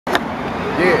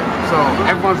Yeah, so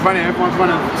everyone's running at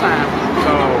the time.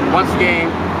 So once again,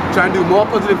 trying to do more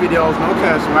positive videos, no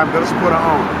cursing, right? We gotta support our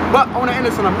own. But I wanna end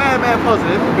this on a mad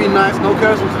positive. Be nice, no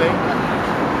cursing today.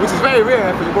 Which is very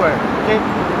rare for your boy, okay?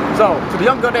 So, to the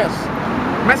young goddess,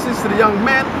 message to the young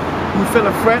men who feel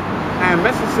a threat, and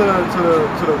message to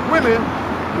the women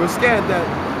who are scared that,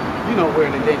 you know, we're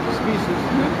an endangered species.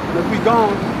 And if we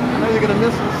gone, I know you're gonna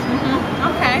miss us.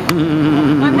 Okay.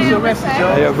 One thing I would say,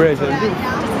 just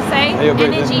to say,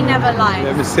 energy never lies.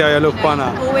 Let me see how you look,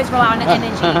 Pana. Always rely on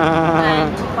energy.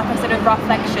 And like I said with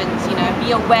reflections, you know,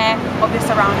 be aware of your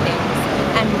surroundings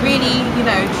and really, you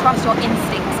know, trust your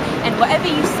instincts. And whatever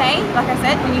you say, like I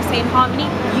said, when you say in harmony,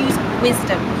 use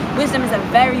wisdom. Wisdom is a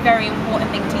very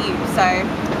important thing to use. So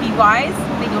be wise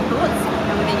within your thoughts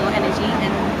and within your energy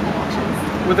and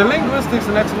actions. With the linguistics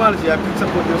and etymology, I picked up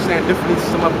what you were saying differently to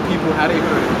some other people, how they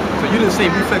heard it. So you didn't say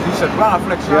reflection, you said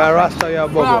reflection. Yeah, Rasta, yeah,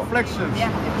 Bobo. Reflections. Yeah.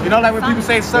 You know, like when people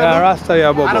say sulu? Yeah, Rasta,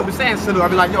 yeah, Bobo. I don't be saying sulu, I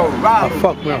be like, yo, Ra.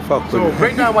 Fuck me, fuck with So me.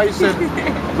 break down why you said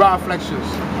reflections.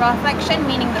 Reflection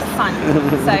meaning the sun.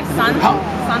 So sun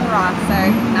Ra. So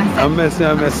that's it. I'm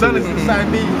messing. The sun is inside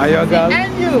me. Are you a girl?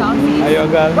 And you. Are you a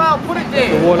girl? Well, put it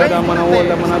there. The whole of them and a whole of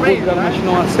them and a good girl, and she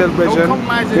know herself, brethren. Don't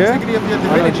compromise the integrity of your I'm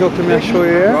divinity. joking, me show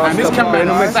you, yeah? And this camera You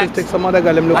know, message take some other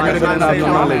girl, them look I like they gotta don't have no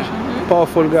say, knowledge.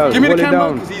 Powerful girl, Give me the hold it camera,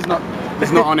 down. because he's not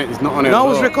on it, he's not on it. No, I at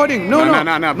was all. recording. No,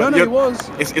 it was.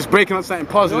 It's breaking up something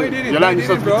positive. No, he didn't. You're allowing No, he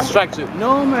yourself to be didn't, distracted.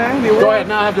 No, man, it was. Go ahead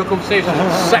now, have your conversation.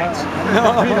 Sacked.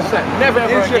 No. Be the sack. Never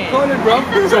ever It's again. recorded, bro.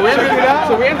 So we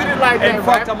ended it like that. In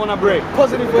fact, right? I'm on a break.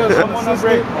 Positive words, I'm on a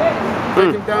break.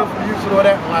 Break him down for you and all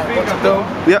that. Like what to do.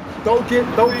 Yep. Don't get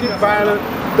violent.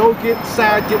 Don't get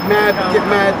sad. Get mad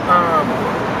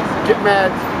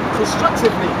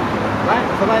constructively. Right?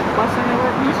 So like, am I saying that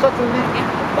right? Constructively.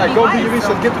 Like go do your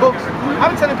research, get books.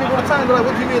 I've been telling people all the time, they're like,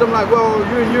 what do you mean? I'm like, well,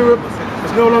 you're in Europe.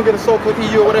 It's no longer the so-called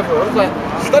EU or whatever. I was like,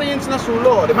 study international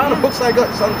law. The amount of books I got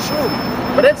is untrue.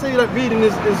 But they tell you that reading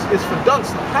is for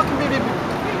dunce. How can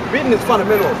reading is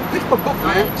fundamental? Pick up a book,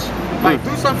 man. Like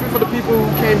do something for the people who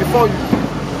came before you.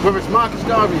 Whether it's Marcus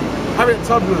Garvey, Harriet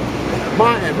Tubman,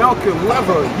 Martin, Malcolm,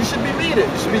 whoever, you should be reading.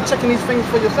 You should be checking these things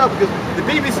for yourself because the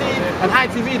BBC and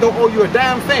ITV don't owe you a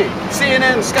damn thing.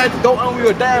 CNN and Sky don't owe you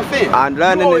a damn thing. And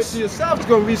learning you owe this it to yourself to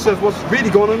go and research what's really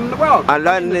going on in the world. and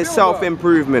learning this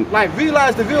self-improvement. Like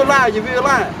realize the real lie, your real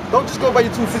lie. Don't just go by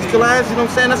your two physical eyes, you know what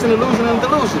I'm saying? That's an illusion and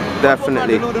delusion.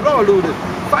 Definitely. Don't deluded or illuded.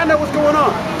 Find out what's going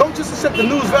on. Don't just accept the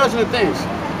news version of things.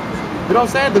 You know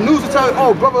what I'm saying? The news will tell you,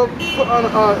 oh brother, put on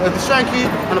the shanky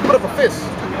and put up a fist.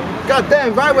 God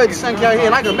damn, if I wear the shanky out here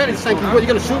and I can manage the shanky, what, you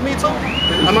gonna shoot me too?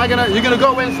 You're gonna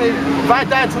go away and say, if I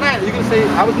die tonight, you're gonna say,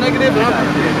 I was negative and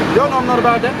you don't know I'm not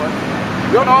about that.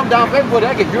 You don't know I'm down for everybody.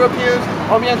 I get Europeans,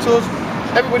 Orientals,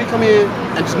 everybody come here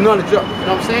and just knowledge up.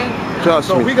 You know what I'm saying? Trust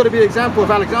me. We gotta be an example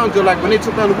of Alexandria, like when they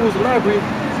took down the rules of the library,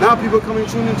 now people are coming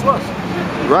and tuning into us.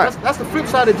 Right. That's the flip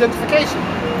side of gentrification.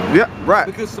 Yeah, right.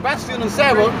 Because Sebastian and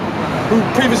Sarah, who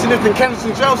previously lived in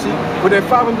Kensington, Chelsea, with their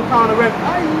 £500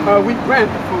 a week rent,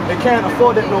 they can't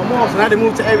afford it no more. So now they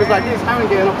move to areas like this,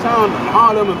 Haringey, Uptown,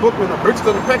 Harlem, and Brooklyn, and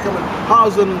Brixton, and Peckham, and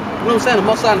Harlem, you know what I'm saying, and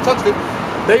Mossad and Tuxton.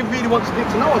 They really want to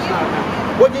get to know us now.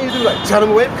 What can you do? Like turn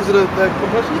them away because of the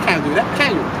compression? You can't do that,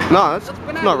 can you? No, that's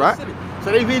not right.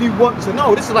 So they really want to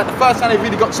know. This is like the first time they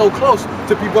really got so close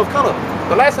to people of color.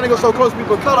 The last time they got so close to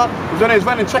people of color was when they was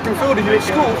running check and field you at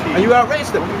school and you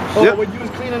outraged them. Or when you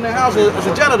was cleaning their house as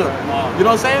a janitor. You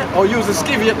know what I'm saying? Or you was a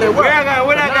skivvy at their work.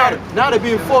 Now they're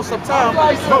being forced uptown.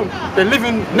 Boom. They're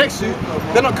living next to you.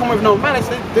 They're not coming with no malice.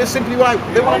 They're simply like,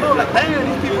 they want to know, like, damn,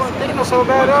 these people, they ain't know so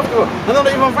bad after. And they're not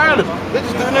even violent. They're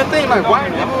just doing their thing. Like, why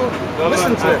people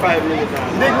listen to them? You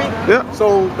dig me? Yeah.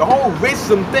 So the whole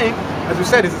racism thing, as we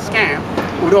said, is a scam.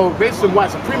 Although racism, white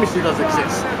supremacy does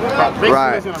exist.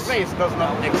 Racism as a race does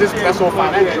not exist. That's all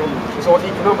financial. It's all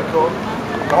economical.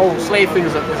 The whole slave thing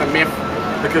is a myth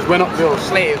because we're not real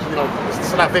slaves. You know, it's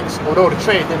the Slavics. Although the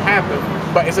trade didn't happen,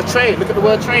 but it's a trade. Look at the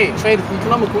word trade. Trade is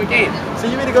economical again. So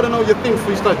you really got to know your thing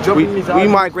before you start jumping these. We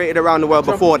migrated around the world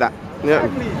before that. Yeah.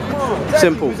 Exactly.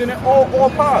 Simple. He was in it all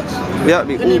parts. Yeah, In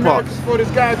the all Americas parts. before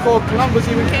this guy called Columbus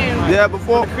even came. Yeah,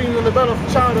 before. The Queen Isabella from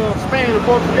China, Spain, and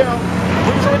Portugal.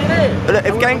 He was already there.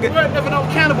 If we weren't never no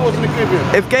cannibals in the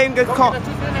Caribbean. If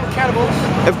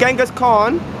Genghis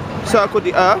Khan circled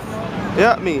the earth,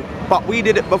 yeah, but we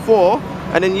did it before,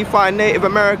 and then you find Native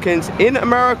Americans in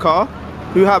America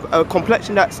who have a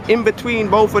complexion that's in between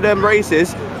both of them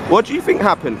races. What do you think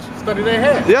happened? Study their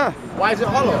hair. Yeah. Why is it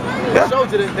hollow? Yeah. It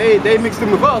shows you that they mixed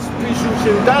in with us.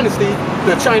 Pre-Shushan dynasty,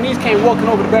 the Chinese came walking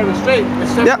over the Bering Strait and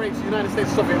separates the United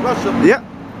States, Soviet Russia. Yeah.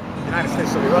 United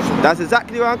States, Soviet Russia. That's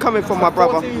exactly where I'm coming from, my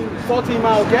brother.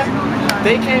 14-mile gap.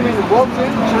 They came in and walked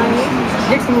in, Chinese,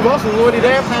 mixing with us and already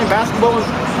there playing basketball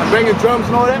and bringing drums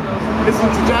and all that.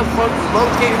 Listening to jazz funk,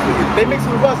 they mix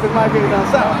with us, they might get it down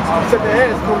south. Except their hair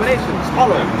is a combination, it's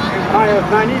hollow. I have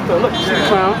Nanito, look, you see the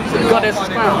crown, you got that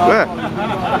crown.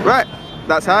 Yeah. Right,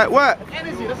 that's how it works.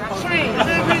 Energy, that's a train,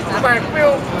 it's like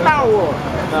real power.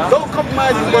 Don't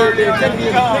compromise your word, their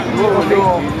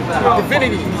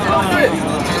divinity.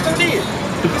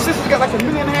 This sister's got like 1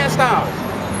 million hairstyles.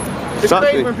 It's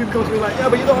crazy when people come to me like, yeah,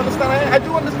 but you don't understand it. I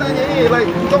do understand your hair. Like,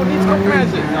 you don't need to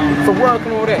compromise it for work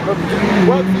and all that.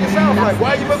 Work for yourself. Like,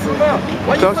 why are you working for them?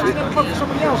 Why are you punching them for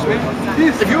somebody else, man?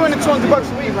 If you're earning $200 a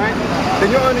week, right,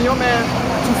 then you're earning your man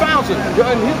 2,000. You're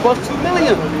earning his boss 2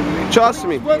 million. Trust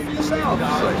me. Work for yourself.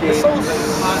 It's so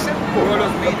simple.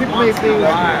 But people make things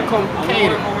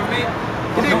complicated.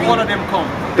 All of them come.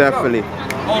 Definitely.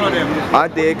 All of them. I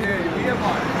dig.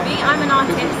 Me, I'm an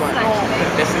artist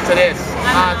actually. Listen to this.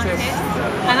 I'm an artist.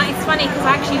 And it's funny because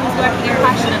I actually was working in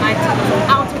fashion and I took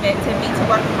out of it to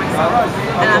work for myself.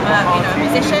 And I'm a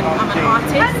musician, I'm an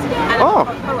artist, and I'm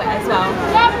a poet as well.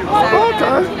 So,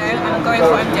 I'm going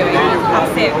for what I'm doing.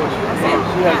 That's it.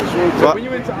 So when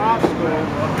you're into art school,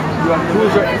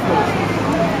 who's your influence?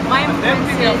 My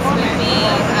influences would be,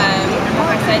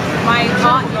 like I said, my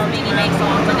art is mainly based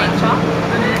on the nature.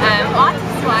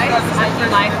 Artist-wise, I do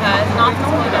like an artist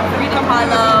called Frida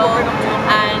Kahlo,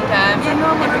 and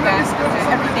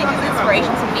everything is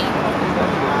inspiration to me.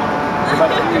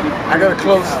 I got a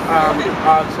close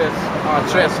artist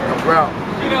as well.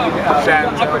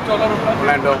 Shan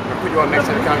Orlando. I put you on next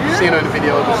to the camera. You've seen her in the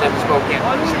video, but she hasn't spoken yet.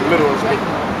 She's literally speaking.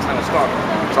 It's kind of start.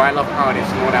 So I love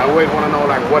artists and all that. I always want to know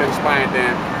like what inspired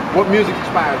them. What music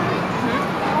inspired you?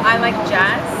 I like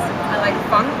jazz. I like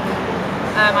funk.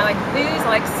 I like blues,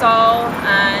 I like soul,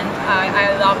 and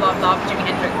I love Jimi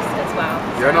Hendrix as well.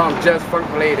 You know I'm jazz funk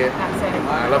related. That's it.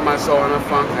 I love my soul and my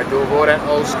funk. I do all that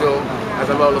old school. As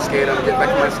a roller skater, I'm getting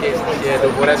back to my skates this year, do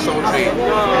all that soul train.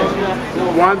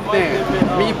 One thing,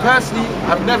 me personally,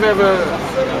 I've never ever,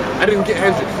 I didn't get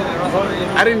Hendrix.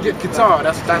 I didn't get guitar,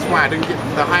 that's why I didn't get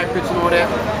the high pitch and all that.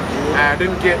 I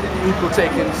didn't get people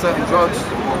taking certain drugs,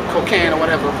 cocaine or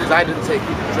whatever, because I didn't take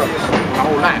drugs my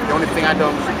whole life. The only thing I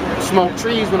done was smoke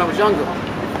trees when I was younger.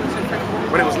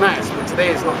 But it was nice, but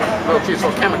today it's not trees,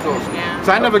 it's chemicals.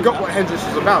 So I never got what Hendrix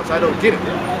was about, so I don't get it.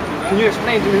 Can you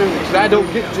explain Jimi Hendrix? I don't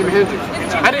get Jimi Hendrix.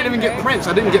 I didn't even get Prince.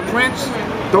 I didn't get Prince.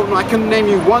 Don't know. I couldn't name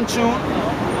you one tune.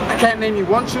 I can't name you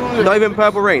one tune. Not even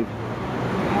Purple Rain.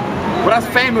 Well, that's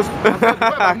famous. I've never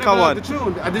Come heard on. the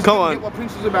tune. I just Come didn't on. get what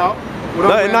Prince was about. No,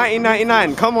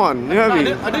 1999. Come on. You know what I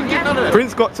mean? I didn't get none of that.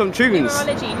 Prince got some tunes.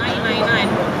 Numerology,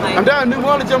 1999. I'm down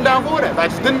numerology. I'm down for that. I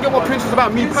just didn't get what Prince was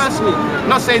about. Me personally. I'm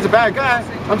not saying he's a bad guy.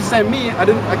 I'm just saying me. I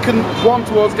couldn't warm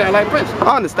towards a guy like Prince.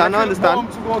 I understand. I understand. Warm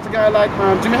towards a guy like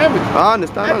Jimi Hendrix. I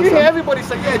understand. You hear everybody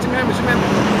say, yeah, Jimi Hendrix, Jimi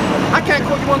Hendrix. I can't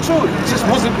quote you one tune. It just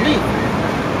wasn't me.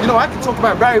 You know, I can talk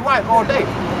about Barry White all day.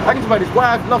 I can talk about his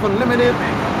wife, Love Unlimited,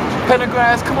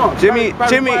 Pendergrass. Come on. Barry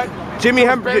Jimi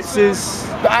Hendrix is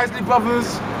the Isley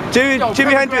Brothers.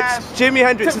 Jimi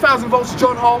Hendrix. 10,000 Volts,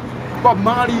 John Holt, Bob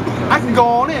Marley. I can go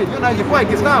on in. You know, your boy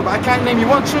gets down, but I can't name you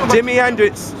one tune. Jimi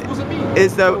Hendrix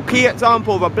is the key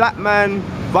example of a black man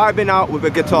vibing out with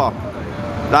a guitar.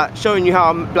 Like showing you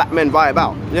how black men vibe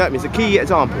out. You know what I mean? It's a key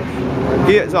example.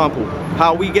 Key example.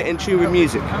 How we get in tune with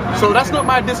music. So that's not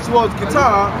my diss towards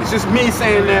guitar. It's just me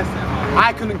saying that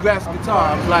I couldn't grasp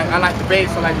guitar. I like the bass.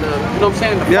 I like the, you know what I'm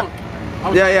saying? The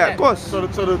funk. Yeah, of course. So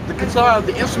the guitar,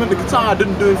 the instrument, the guitar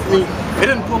didn't do it for me. It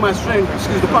didn't pull my string,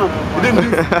 excuse the pun. It didn't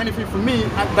do anything for me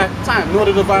at that time, nor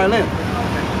did the violin.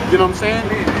 You know what I'm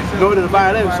saying? Nor did the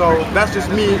violin. So that's just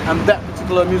me and that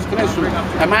particular musical instrument.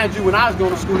 And mind you, when I was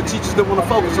going to school, the teachers didn't want to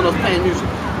focus on us playing music.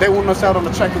 They wanted us out on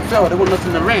the track and field. They wanted us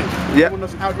in the ring. They wanted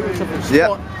us out doing something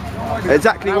sport.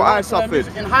 Exactly what I suffered.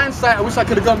 In hindsight, I wish I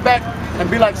could have gone back and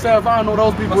be like Sarah Vaughan or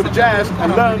those people with the jazz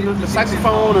and learn the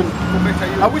saxophone, and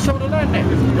I wish I would have learned that.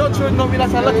 Your children don't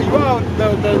realize how lucky you are,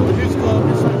 the musical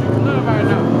instrument you can learn right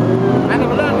now. I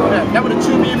never learned all that. That would have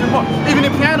tuned me even more. Even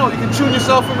in piano, you can tune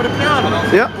yourself in with a piano.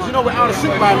 Yeah. Because you know we're out of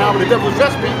sync right now with the Devil's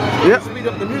Recipe. You can speed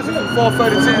up the music from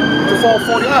 432 to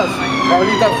 440 Hz. I'll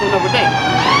leave that for another day.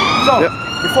 So,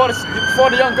 before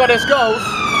the young goddess goes,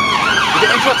 we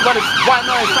get interrupted by this white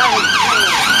noise silence.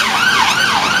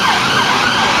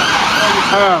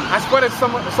 I spotted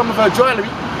some of her jewelry.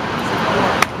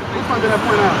 Which one did I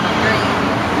point out?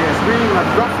 Yes, green, like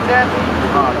drop from that.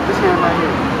 This hand right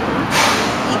here.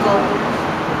 Eagle.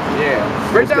 Yeah.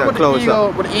 Break down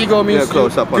what the eagle means.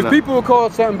 Because people will call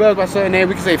certain birds by certain names.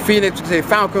 We can say phoenix, we can say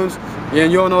falcons. Yeah,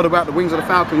 and you all know about the wings of the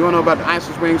falcon. You all know about the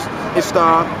Isis wings,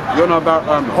 Ishtar. You all know about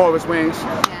the Horus wings.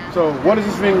 So what does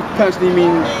this ring personally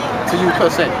mean to you per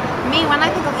se? Me, when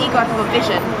I think of ego, I think of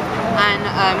vision. And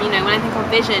you know, when I think of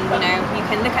vision, you know, you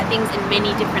can look at things in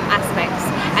many different aspects.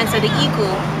 And so the eagle,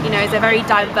 you know, is a very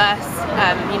diverse,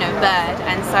 you know, bird.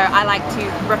 And so I like to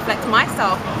reflect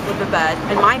myself with the bird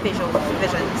and my visions,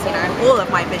 you know, all of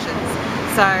my visions.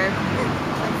 So.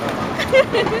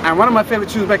 And one of my favorite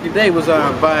tunes back in the day was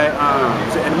by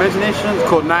an Imagination. It's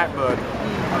called Nightbird.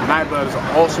 Nightbird is an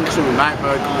awesome tune.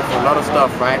 Nightbird can be for a lot of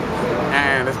stuff, right?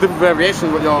 And there's different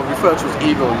variations. What y'all refer to as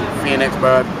eagle, phoenix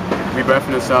bird,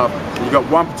 rebirthing itself. And you got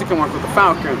one particular one called the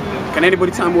falcon. Can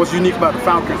anybody tell me what's unique about the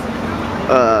falcon?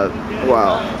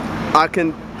 Wow. I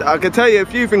can tell you a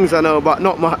few things I know, but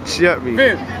not much. You get me?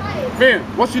 Vin,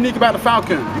 what's unique about the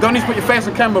falcon? You don't need to put your face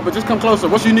on camera, but just come closer.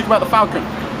 What's unique about the falcon?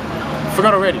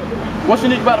 Forgot already. What's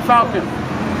unique about the falcon?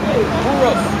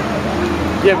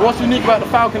 Yeah, but what's unique about the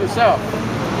falcon itself?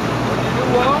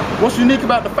 What's unique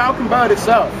about the falcon bird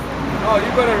itself? Oh, you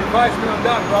better advise me on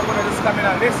that, bro. I'm gonna just come in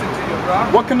and listen to you, bro.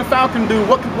 What can the falcon do?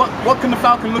 What can the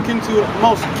falcon look into the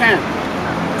most it can?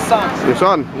 The sun. The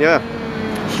sun, yeah.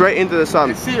 Straight into the sun.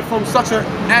 You can see it from such an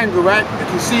angle, right? You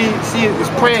can see its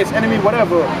prey, its enemy,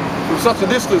 whatever, from such a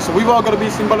distance. So we've all got to be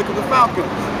symbolic of the falcon.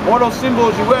 All those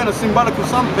symbols you're wearing are symbolic of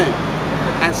something.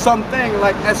 And something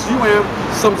like SUM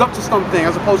sums up to something,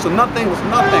 as opposed to nothing was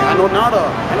nothing. I know nada,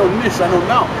 I know niche, I know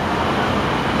now.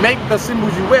 Make the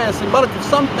symbols you wear symbolic of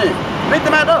something. Make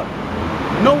them add up.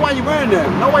 Know why you're wearing them.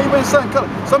 Know why you're wearing certain color.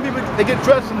 Some people, they get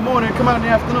dressed in the morning and come out in the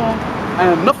afternoon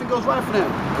and nothing goes right for them.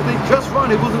 Because they dressed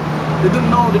wrong, they didn't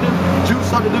know, they didn't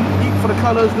juice up, they didn't eat for the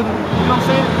colors, you know what I'm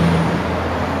saying?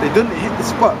 They didn't hit the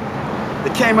spot. They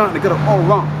came out and they got it all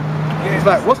wrong. It's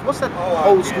like, what's that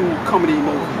old school comedy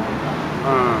movie?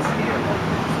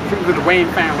 With the Wayne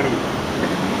family.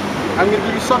 I'm gonna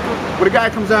give you sucker. When the guy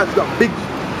comes out, he's got big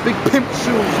pimp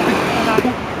shoes,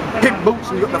 big boots,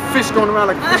 and you got the fish going around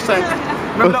like a fish tank.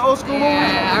 Remember that old school movie?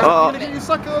 Yeah, I'm gonna give you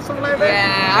sucker or something like that.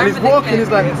 Yeah, and he's walking, he's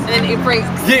like, and then it breaks.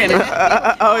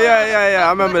 yeah. Oh yeah, I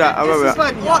remember that. I remember It's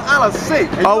that. like what Allah say.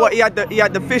 Oh, what he had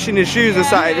the fish in his shoes or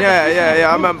something. Yeah,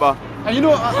 I remember. And you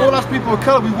know, all us people of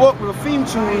color, we walk with a theme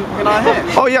tune in our head.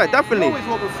 Oh yeah, definitely, We always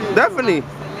walk with a theme definitely. tune.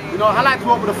 You know, I like to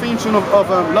walk with a theme tune of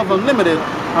Love Unlimited,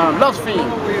 Love's Theme.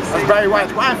 That's Barry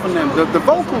White's wife from them. The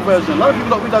vocal version, a lot of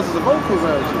people don't realize it's a vocal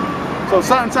version. So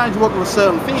certain times you walk with a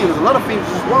certain theme, there's a lot of themes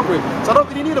you just walk with. So I don't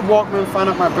really need a Walkman, find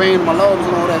out my brain, my lobes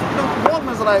and all that. You know,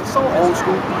 Walkmans are like so old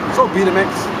school, so BMX.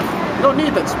 You don't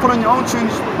need that, just put on your own tune.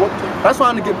 That's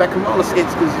why I want to get back on roller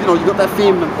skates, because you know, you got that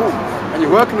theme and boom. And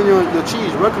you're working on your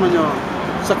cheese, working on your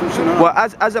second tune. Well,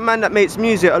 as a man that makes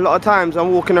music, a lot of times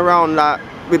I'm walking around like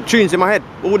with tunes in my head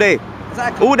all day,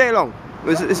 all day long.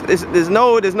 There's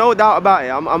no doubt about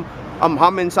it. I'm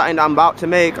humming something that I'm about to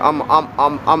make.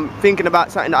 I'm thinking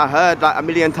about something that I heard like a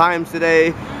million times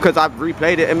today because I've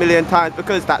replayed it a million times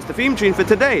because that's the theme tune for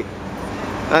today.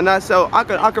 And that's so I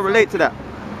can relate to that.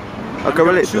 I can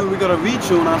relate to that. We gotta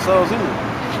retune ourselves in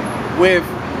with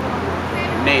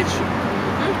nature.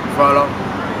 Follow.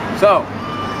 So,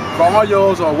 for all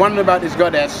y'all who are wondering about this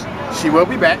goddess, she will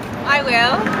be back. I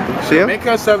will. See ya? Make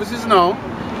her services known.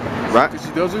 Right.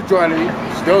 She deals with joinery,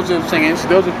 she deals with singing, she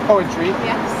deals with poetry,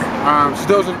 Yes. she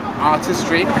deals with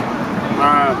artistry.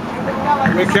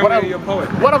 Where can we hear your poet?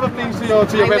 What other things to your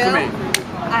resume?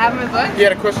 I have my book. You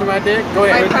had a question right there? Go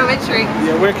My ahead. poetry.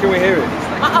 Yeah, where can we hear it?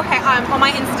 Okay, on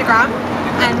my Instagram,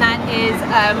 and that is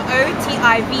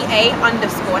OTIVA_, and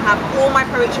I have all my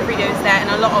poetry videos there and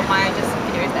a lot of my just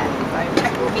videos there. So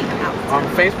check them out. On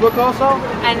Facebook also?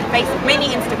 And Facebook, mainly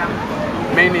Instagram.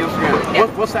 Mainly Instagram. Yeah.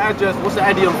 What's the address? What's the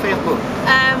ID on Facebook?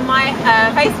 My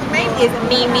Facebook name is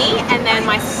Mimi, and then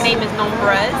my name is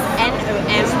Nombreuse,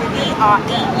 NOMBREUSE.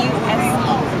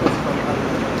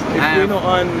 If we're not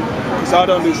on, because I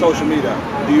don't do social media,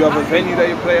 do you have a venue that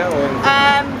you play at? Or?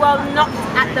 Well, not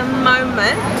at the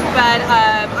moment, but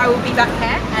I will be back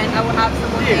here, and I will have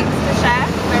some more things to share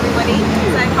with everybody.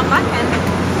 So come back and you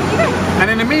go.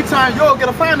 And in the meantime, you'll get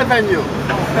to find the venue.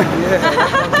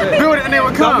 Yeah, Build it and they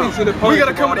will come. Nothing to the We point,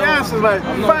 gotta come with the I don't- answers like,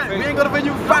 I'm not we ain't got a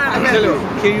venue, find the Tell venue. you,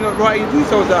 can you not write your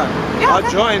details down? Yeah, I'll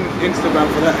okay. join Instagram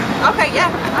for that. Okay, yeah,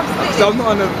 absolutely. So I'm not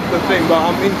on the thing, but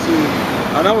I'm into.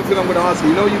 Another thing I'm going to ask you.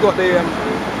 You know, you got the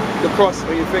cross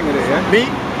on your finger there, yeah? Me?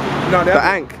 No, The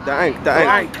ank. Ank.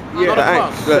 Yeah, The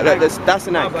ank. That's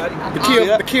an ank.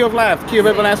 The key of life, key of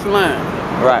everlasting life.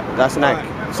 Right, that's an ank.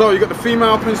 So you got the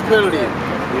female principality.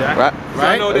 Yeah. Right. So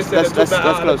I know they said Let's they took that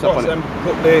out of close the up on cross it. and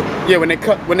put the Yeah, when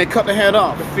they cut the head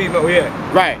off. female, yeah.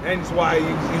 Right. Hence why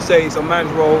you say it's a man's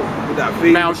role with that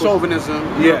female. Male chauvinism.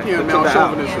 Yeah, European they male took that out.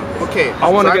 chauvinism. Okay. I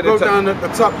wanna so get go the down the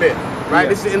top bit. Right. Yeah.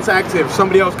 This is interactive.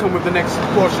 Somebody else come with the next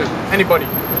portion. Anybody.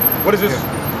 What is this?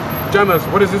 Jammers,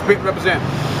 what does this bit represent?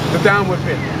 The downward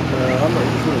bit. I'm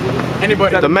not sure.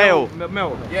 Anybody? The male. The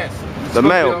male. Yes. The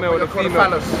male. The Called the female.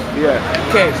 phallus. Yeah.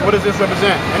 Okay, so what does this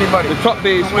represent? Anybody? The top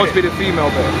bit is supposed to be the female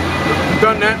bit. We've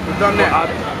done that. We've done that.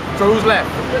 So who's left?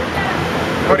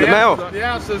 Well, The male. The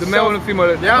answer is The male and the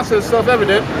female. The answer is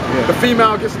self-evident. Yeah. The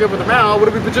female gets together with the male. What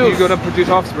do we produce? You're gonna produce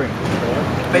offspring.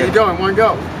 There you go, in one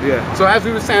go. Yeah. So as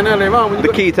we were saying earlier on, when you The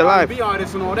got key to life. R&B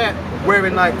artists and all that,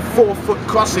 wearing like 4-foot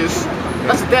crosses,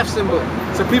 that's a death symbol.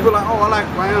 So people are like, oh, I like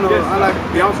Rihanna, Yes. I like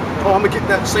Beyonce, oh, I'm gonna get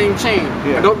that same chain.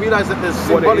 Yeah. I don't realize that there's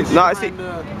What it symbology is. No, I behind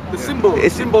see. the symbol.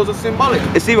 It's- Symbols are symbolic.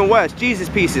 It's even worse. Jesus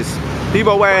pieces.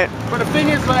 People wearing. But the thing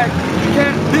is, like, you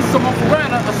can't diss someone for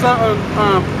wearing a certain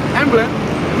emblem.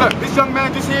 Look, this young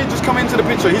man just here, just come into the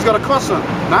picture. He's got a cross on.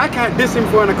 Now I can't diss him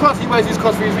for wearing a cross. He wears his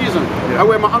cross for his reason. Yeah. I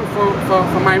wear my own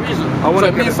for my reason. I wanna So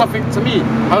it get means it. something to me.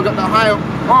 I've got the higher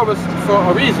Horus for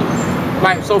a reason.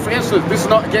 Like, so for instance, this is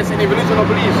not against any religion or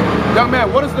beliefs. Young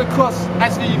man, what does the cross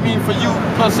actually mean for you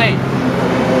per se?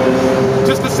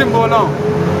 Just the symbol alone.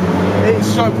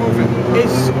 It's show proving.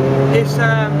 It's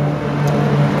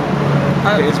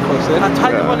It's close, eh? I'll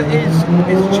tell you what it is.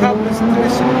 It's childless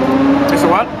tradition. It's a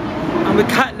what? I'm a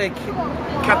Catholic.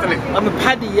 Catholic. I'm a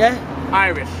paddy, yeah?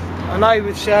 Irish. An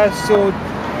Irish, yeah, so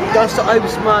that's the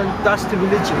Irish man, that's the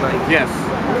religion, like. Yes.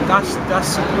 That's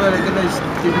where like, it is.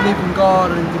 They believe in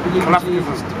God and they believe in Catholicism.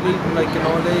 Jesus, they believe in like an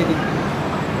old lady.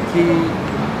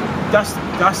 That's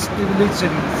the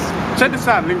religion. Check this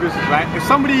out, linguists, right? If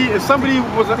somebody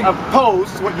was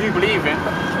opposed to what you believe in,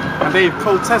 and they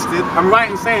protested, I'm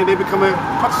right in saying they become a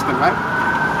Protestant, right?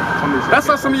 That's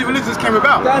how some of your religions came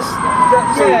about.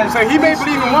 So he may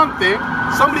believe in one thing,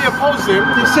 somebody opposes him,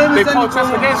 The same they as protest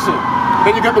anyone. against him.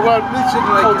 Then you got the word Religion,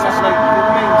 like, protest. like the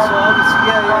main, so obviously,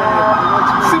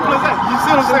 yeah. Simple as that. You see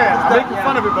what I'm saying? I'm making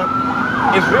fun of it, but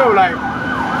it's real. Like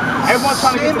everyone's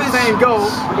trying to get to the same goal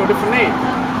with a different name.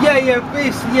 Yeah,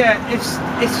 basically, yeah, it's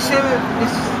the same,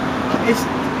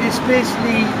 it's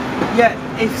basically, yeah,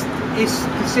 it's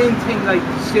the same thing, like,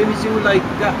 same as you like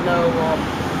that now,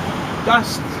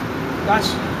 that's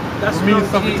Means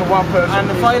something to one person, and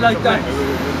if means I like something that,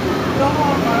 to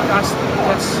that's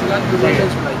like the way it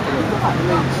is, like,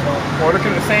 Or looking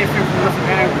at the same thing from a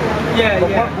different angle. Yeah, But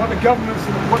yeah. what these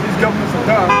governments have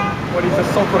done, what these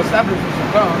so-called establishments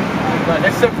have done, like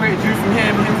they separated you from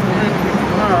him from him, him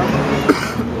from her.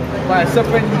 Like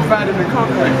separating you, divided and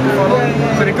conquering.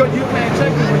 Yeah. So they got you playing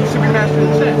checkers when you should be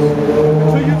mastering chess.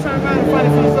 Until you turn around and fight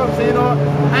it for yourself, say, you know what,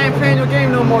 I ain't playing your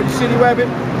game no more, you silly rabbit.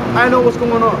 I know what's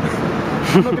going on.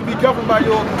 I'm not going to be governed by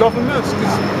your governments,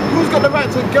 because who's got the right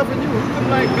to govern you? Who can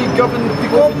like be governed? the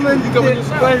government, you govern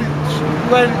yourself.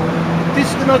 well, this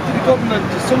is not to the government,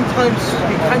 sometimes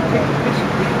they can't take the piss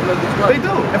from people like as well. They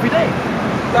do, every day.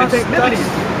 They take liberties.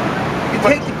 You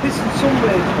take the piss in some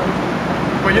way, you know.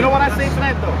 But you know what I say to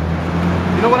that though?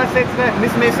 You know what I say to that? And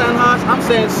this may sound harsh. I'm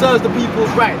saying serves the people's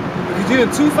right. Because you're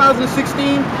in 2016,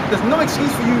 there's no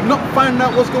excuse for you not finding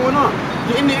out what's going on.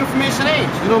 You're in the information age,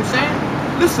 you know what I'm saying?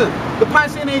 Listen, the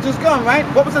Piscean age is gone, right?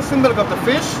 What was that symbolic of the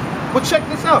fish? Well, check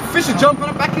this out. Fish are jumping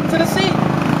back into the sea.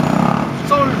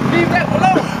 So leave that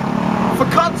alone. For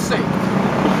God's sake.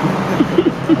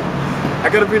 I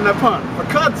gotta bring that pun. For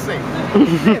God's sake.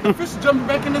 Yeah, the fish are jumping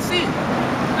back in the sea.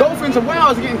 Dolphins and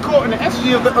whales are getting caught in the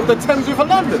estuary of the Thames River,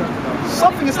 London.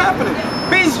 Something is happening.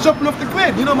 Bees jumping off the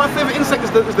grid. You know, my favorite insect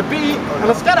is the bee and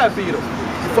the skydive beetle.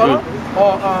 You follow?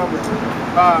 Or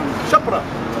Shapra.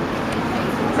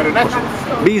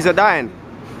 Bees are dying.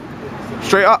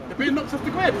 Straight up. The bee knocks off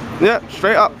the grid. Yeah,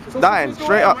 straight up. So Dying. something's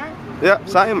Straight going up. on, right? Yeah,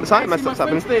 something See messed my up's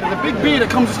happening. friends there, there's a big bee that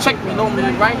comes to check me normally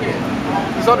right here.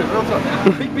 He's on it, real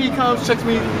talk. Big bee comes, checks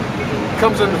me,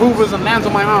 comes and hoovers and lands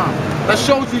on my arm. That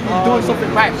shows you you're doing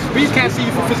something right. Bees can't see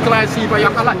you from physical eyes, see you by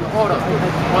your light, order,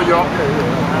 or your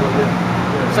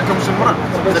circumcision.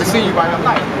 So they see you by your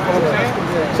light. You know what I'm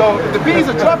saying? So if the bees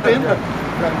are jumping,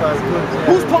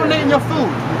 who's pollinating your food?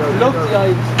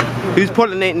 Who's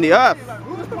pollinating the earth?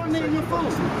 Who's pollinating your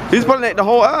food? Who's pollinating the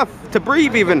whole earth? To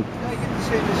breathe even.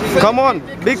 Come on,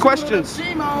 big questions.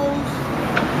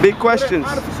 Big questions.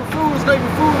 Artificial food is not even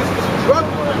food, it's a drug.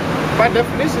 By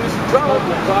definition, it's a drug.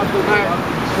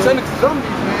 Send it to zombies,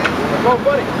 man. No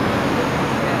buddy.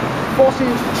 Forcing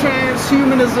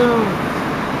transhumanism.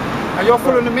 And you're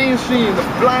following the mainstream, the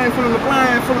blind following the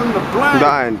blind, following the blind.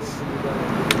 Dying.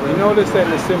 You know they say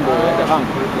the symbol, the ankh,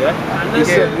 yeah?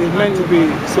 It's meant to be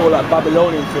sort of like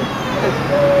Babylonian thing.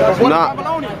 What Nah. is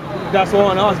Babylonian? That's what I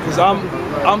want to ask, because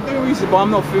I'm doing research, but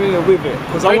I'm not familiar with it.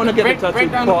 Because I want to get the tattoo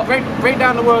part. Break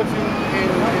down the words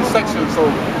in sections. So,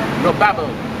 the Babel.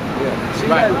 Yeah.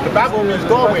 Right. The Babel means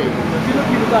doorway.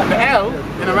 The L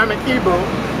in Aramaic Hebrew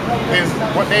is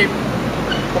what they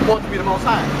purport to be the Most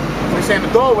High. So he's saying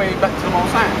the doorway back to the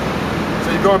Most High.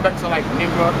 So you're going back to like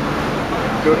Nimrod,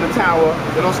 building the tower,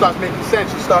 it all starts making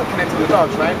sense. You start connecting the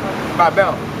dots, right?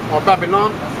 Babel or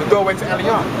Babylon, the doorway to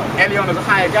Elion. Elion is a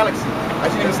higher galaxy. I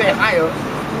shouldn't even say higher,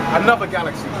 another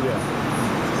galaxy.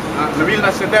 The reason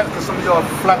I said that is because some of you are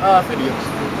flat earth idiots.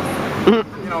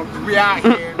 You know, we out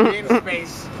here, we in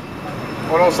space.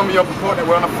 Although some of you purport that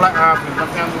we're on a flat earth and my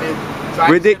family. So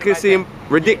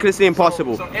ridiculously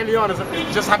impossible. So Elion it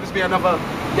just happens to be another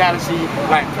galaxy,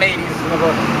 like Pleiades is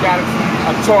another galaxy,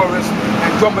 Taurus,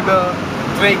 Andromeda,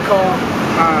 Draco.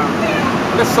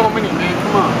 There's so many, man.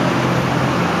 Come on.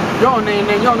 Y'all name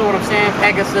them. Y'all know what I'm saying.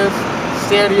 Pegasus,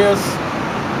 Sirius.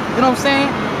 You know what I'm saying?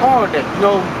 All of that. You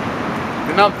know.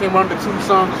 Another thing, we're under 2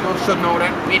 suns. You should know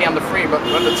that. Maybe I'm the 3, but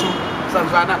we're under 2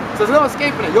 suns right now. So there's no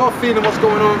escaping it. You're feeling what's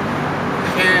going on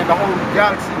in the whole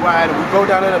galaxy wide. We go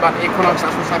down there about the equinox.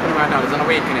 That's what's happening right now. There's an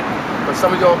awakening. But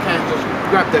some of y'all can't just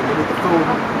grab that with the food.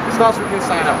 It starts with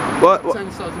inside out.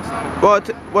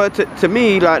 Well, to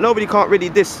me, like, nobody can't really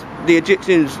diss the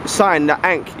Egyptians sign the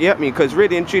Ankh, you get me? Because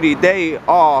really and truly, they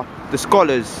are the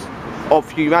scholars of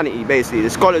humanity, basically. The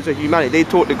scholars of humanity. They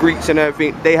taught the Greeks and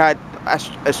everything. They had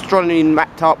astronomy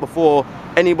mapped out before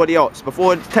anybody else,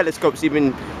 before telescopes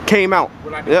even came out.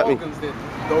 Well, like the Dogons did.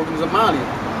 Dogons of Mali.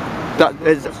 That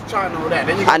is China or that.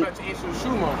 Then you go back to ancient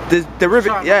Sumer.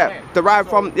 Derived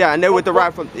from, and they were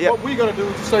derived from, What we gotta do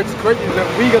to say it's correct is that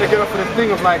we gotta get up for this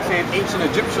thing of like saying ancient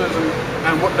Egyptians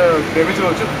and what the original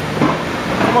Egyptian.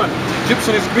 Come on,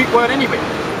 Egyptian is a Greek word anyway. You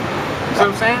see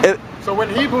what I'm saying? So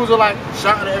when Hebrews are like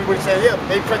shouting at everybody saying, yeah,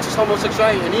 they practice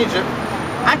homosexuality in Egypt,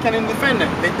 I can't even defend that.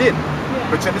 They did.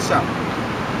 But check this out.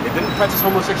 They didn't practice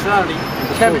homosexuality in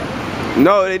Kemet.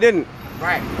 No, they didn't.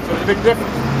 Right. So there's a big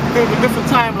difference. There's different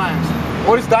timelines.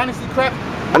 All this dynasty crap,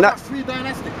 and that's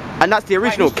pre-dynastic. And that's the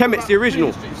original. Right, Kemet's the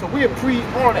original. So we are pre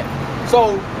all that.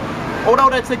 So although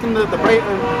they're taking the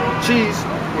blatant cheese,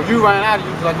 well, you ran out of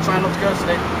you like trying not to go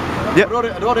today. Yep.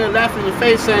 Although they're laughing in your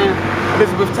face saying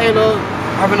Elizabeth Taylor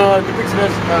having a depiction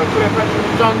as Cleopatra in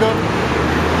the jungle.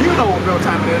 You know what real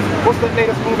time it is. What's that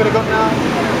latest movie they got now?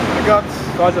 The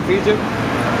Gods of Egypt.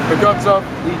 The Gods of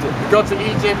Egypt. The Gods of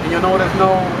Egypt, and you know there's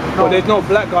there's no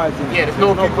black guys in it. Yeah, there's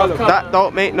no color. That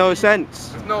don't make no sense.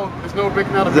 There's no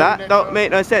breaking out of that don't make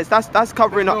no sense. That's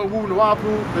covering up. There's no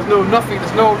Wunuwapu, there's no nothing,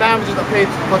 there's no languages that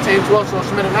pertain to us or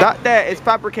Semitic language. That there is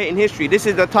fabricating history. This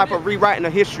is the type of rewriting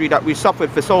of history that we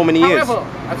suffered for so many years. However,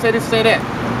 I'd say this, say that.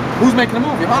 Who's making the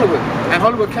movie? Hollywood. And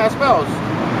Hollywood cast spells.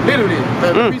 Literally,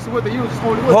 the piece of wood they use is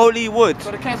Hollywood. Hollywood.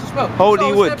 So they cast a spell.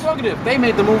 Hollywood. So it's their prerogative. They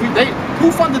made the movie. Who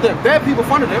funded them? Their people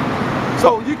funded them.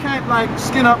 So you can't like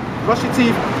skin up, brush your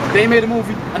teeth. They made a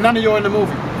movie, and none of you are in the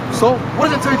movie. So what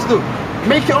does it tell you to do?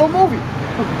 Make your own movie.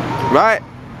 Right.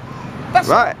 That's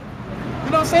right. You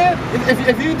know what I'm saying?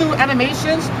 If you do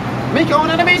animations, make your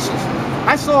own animations.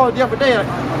 I saw the other day. I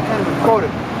can't even quote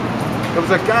it. There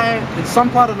was a guy in some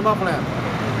part of the motherland.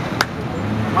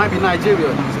 Might be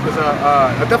Nigeria. He's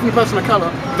a definitely person of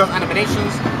color. He does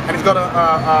animations, and he's got a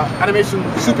animation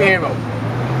superhero.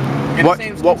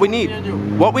 What we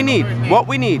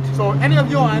need. So any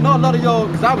of y'all, I know a lot of y'all,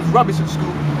 because I was rubbish at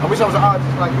school. I wish I was an artist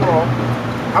like y'all.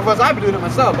 Otherwise I'd be doing it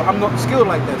myself, but I'm not skilled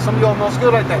like that. Some of y'all are not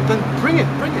skilled like that. Then bring it.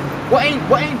 What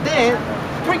ain't there,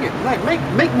 bring it. Like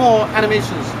make more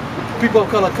animations. People of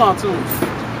color cartoons.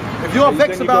 If you're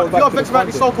vexed about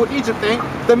the so-called Egypt thing,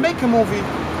 then make a movie.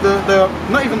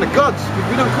 Not even the gods.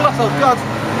 We don't call ourselves gods.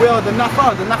 We are the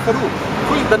Nafar, the Nafaru.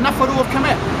 The Nafaru of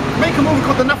Kemet. Make a movie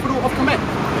called the Nafaru of Kemet.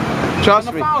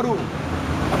 Trust me. Nafaru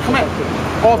of Kemet.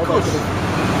 Or Kush.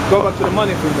 Go back to the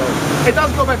money thing though. It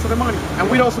does go back to the money, and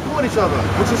we don't support each other,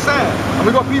 which is sad. And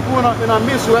we got people in our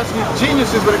midst who are actually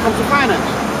geniuses when it comes to finance.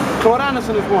 Claude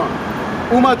Anderson is one.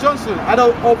 Umar Johnson, I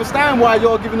don't understand why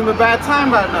y'all giving him a bad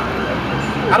time right now.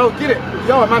 I don't get it.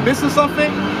 Yo, am I missing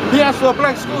something? He asked for a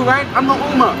black school, right? I'm not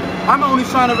Umar. I'm only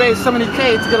trying to raise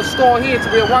 70K to get a store here to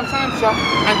be a one-time shop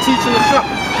and teach in the shop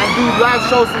and do live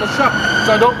shows from the shop,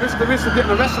 so I don't risk the risk of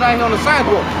getting arrested out here on the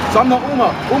sidewalk. So I'm not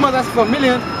Umar. Umar's asking for $1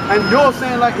 million, and you're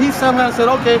saying like he sat here and said,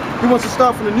 okay, he wants to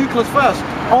start from the nucleus first.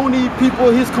 Only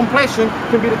people his complexion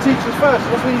can be the teachers first.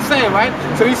 That's what he's saying, right?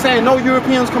 So he's saying no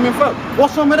Europeans coming first.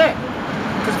 What's wrong with that?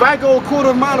 Because if I go a quarter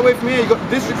of a mile away from here, you got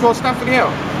the district called Stamford Hill,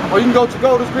 or you can go to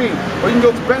Golders Green, or you can go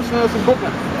to Bensonhurst in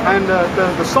Brooklyn. And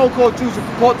the so-called Jews who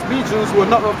purport to be Jews who are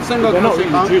not of the same They're not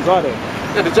really Jews, are they?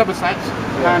 Yeah, the Jebusites.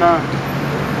 Yeah. And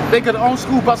they got their own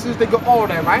school buses, they got all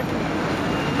that, right?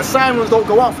 The sirens don't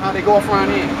go off how they go off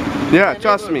around here. Yeah,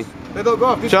 trust me. They don't go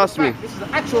off. Trust me. This is the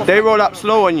actual they roll up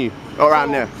slow on you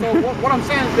around there. So what I'm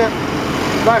saying is that,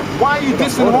 like, why are you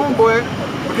dissing homeboy?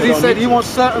 Because he said he wants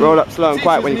certain roll up slow and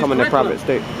quiet when you come in the private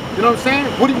state. You know what I'm saying?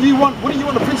 What do you want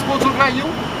the principal to look like you?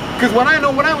 Because when I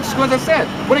went to school, as I said,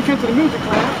 when it came to the music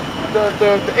class,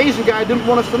 the Asian guy didn't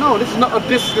want us to know. This is not a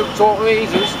diss to all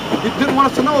Asians. He didn't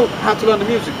want us to know how to learn the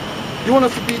music. You want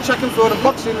us to be checking for the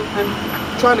boxing and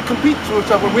trying to compete to each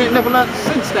other. We ain't never learned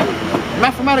since then.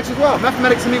 Mathematics as well.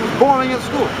 Mathematics to me was boring at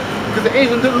school because the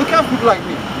Asians didn't look out for people like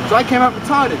me. So I came out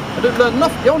retarded. I didn't learn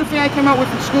nothing. The only thing I came out with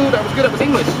from school that was good at was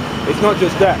English. It's not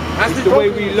just that. It's the way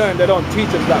we learn. They don't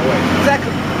teach us that way.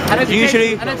 Exactly. And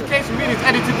education really is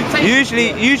edited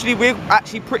dictation. Usually we're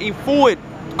actually pretty forward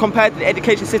compared to the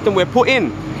education system we're put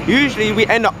in. Usually we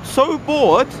end up so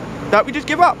bored that we just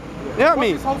give up. You know what I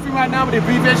mean? This whole thing right now with the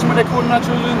abbreviation, what they call our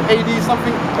children, AD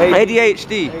something.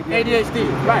 ADHD. ADHD,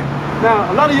 right.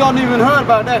 Now, a lot of y'all never even heard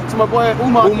about that to my boy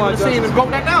Umar Hussein and broke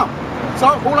that down. So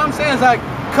all I'm saying is like,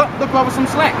 cut the brother some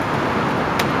slack.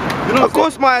 You know, of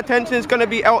course my attention is going to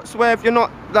be elsewhere if you're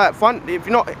not like fun. If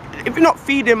you're not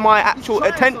feeding my actual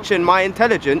attention, my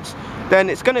intelligence, then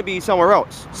it's going to be somewhere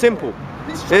else. Simple.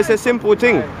 It's a simple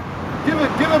thing. Give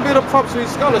a bit of props to his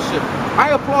scholarship.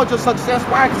 I applaud your success.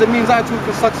 Why? Because it means I too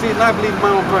can succeed and I believe in my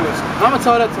own brilliance. And I'm going to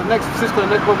tell that to the next sister and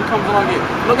next brother who comes along here.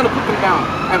 I'm not going to put them down.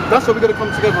 And that's what we're going to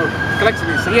come together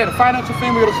collectively. So yeah, the financial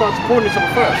thing, we're going to start supporting each other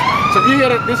first. So if you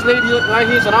hear that this lady right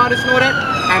here is an artist and all that,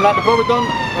 and like the brother done,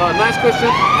 nice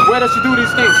question, where does she do these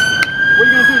things? What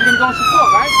are you going to do? You're going to go and support,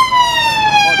 right?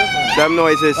 Oh, definitely. Them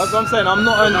noises. That's what I'm saying. I'm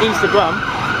not on Instagram.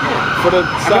 For the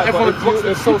site, but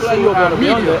if people like you are going to be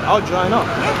on there, I'll join up.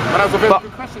 But that was a very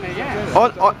good question there, yeah.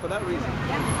 For that reason.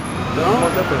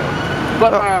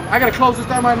 But I got to close this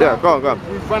down right now. Yeah, go on.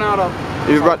 We've run out of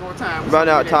time. Run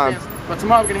out of time. But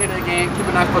tomorrow we're going to hit it again. Keep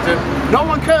it nice positive. No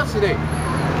one cursed today.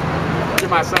 Give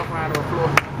myself a round of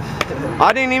applause.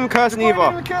 I didn't even curse neither.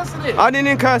 I didn't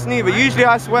even curse neither. Usually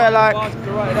I swear like...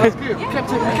 That's good. We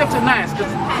kept it nice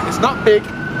because it's not big.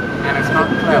 And it's not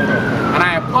clever. And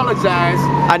I apologize.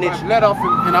 And it's let off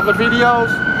in other videos.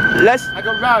 I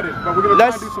got routed, but we're gonna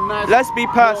try to do some nice. Let's be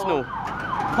personal.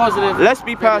 Positive. Let's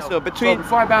be personal. Between. So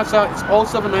before I bounce out, it's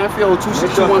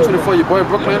 07930262124. Your boy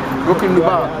Brooklyn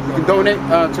Nubar. You can donate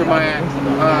to my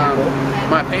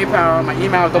PayPal, my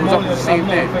email. Doubles up the same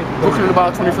thing.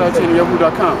 BrooklynNubar2013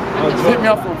 Yahoo.com. Hit me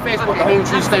up on Facebook. The Home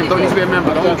Tree Stamp. Don't need to be a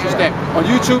member. The Home Tree Stamp. On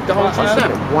YouTube, the Home Tree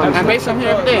Stamp. And basically, I'm here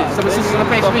every day. 7 sisters in the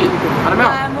place me. And I'm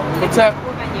out. What's up?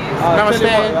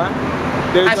 Namaste.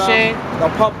 Ashe,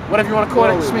 whatever you want to call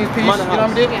it, just means peace, you know what I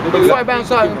mean? But before I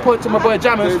bounce out and point to my boy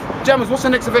Jammers, what's the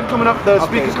next event coming up? The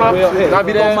Speakers Club? I'll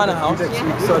be there. Manor House.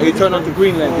 You turn onto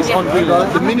Greenland, it's on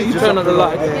Greenland. The minute you turn on the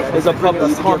light, there's a pub that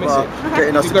you can't miss it.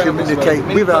 Getting us to communicate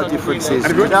with our differences.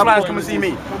 And if you guys come and see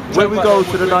me. When we go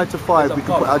to the 9 to 5, we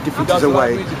can put our differences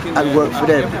away and work for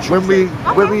them. When we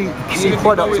see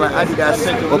products like Adidas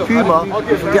or Puma,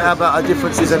 we forget about our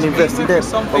differences and invest in them.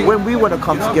 But when we want to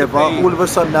come together, all of a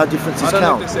sudden our differences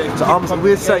count. So what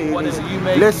we're saying is,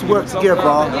 let's work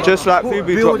together, just like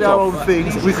build our own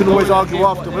things. We can always argue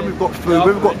after. When we've got food,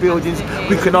 when we've got buildings,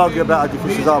 we can argue about our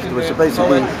differences afterwards. So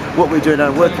basically, what we're doing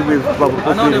and working with Brother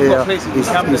Brooklyn here is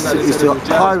to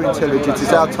higher intelligence.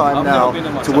 It's our time now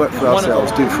to work for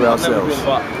ourselves, do for ourselves.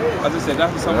 As I said,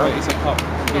 that's somewhere, it's a pub.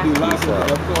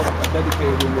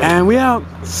 And we out.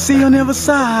 See you on the other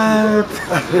side.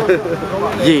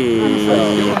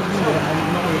 Yeah.